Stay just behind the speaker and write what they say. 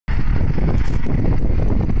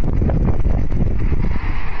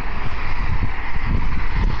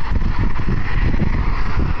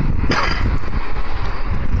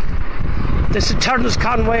This is Terence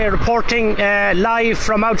Conway reporting live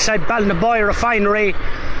from outside Ballinaboy refinery,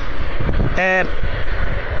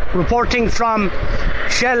 reporting from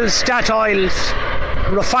Shell Statoil's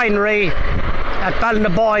refinery at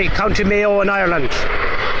Ballinaboy, County Mayo in Ireland.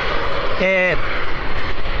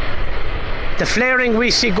 The flaring we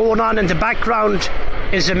see going on in the background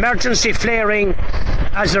is emergency flaring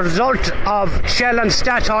as a result of Shell and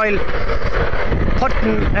Statoil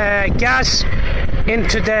putting gas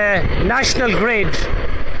into the national grid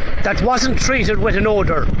that wasn't treated with an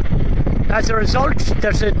odour. As a result,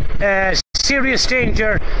 there's a serious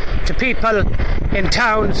danger to people in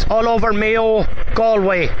towns all over Mayo,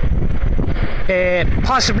 Galway,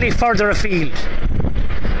 possibly further afield.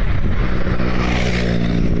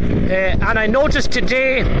 And I noticed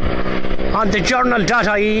today on the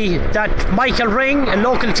journal.ie that Michael Ring, a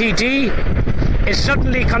local TD, is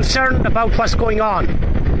suddenly concerned about what's going on.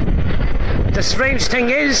 The strange thing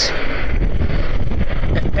is,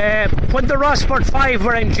 when the Rossford Five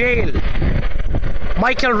were in jail,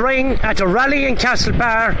 Michael Ring at a rally in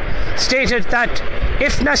Castlebar stated that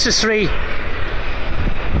if necessary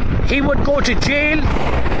he would go to jail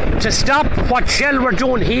to stop what Shell were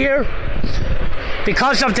doing here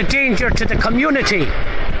because of the danger to the community.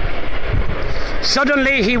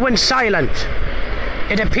 Suddenly he went silent.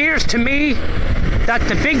 It appears to me that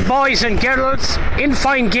the big boys and girls in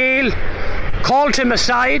Fine Gael called him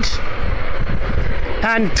aside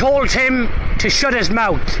and told him to shut his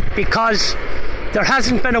mouth, because there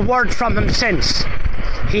hasn't been a word from him since.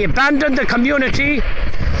 He abandoned the community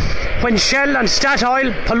when Shell and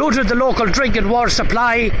Statoil polluted the local drinking water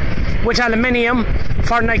supply with aluminium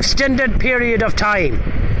for an extended period of time.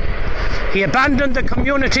 He abandoned the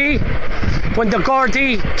community when the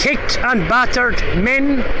Gardaí kicked and battered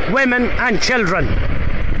men, women and children.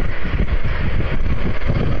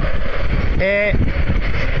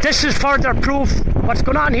 This is further proof, what's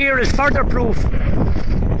going on here is further proof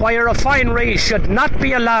why a refinery should not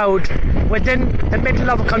be allowed within the middle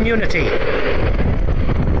of a community.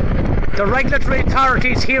 The regulatory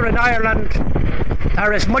authorities here in Ireland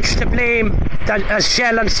are as much to blame as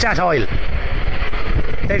Shell and Statoil.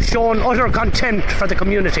 They've shown utter contempt for the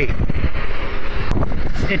community.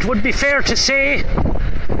 It would be fair to say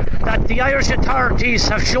that the Irish authorities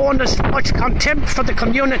have shown as much contempt for the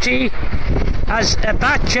community as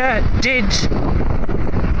Abacha did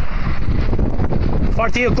for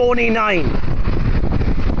the Ogoni Nine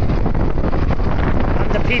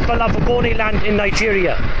and the people of Ogoniland in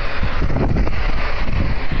Nigeria.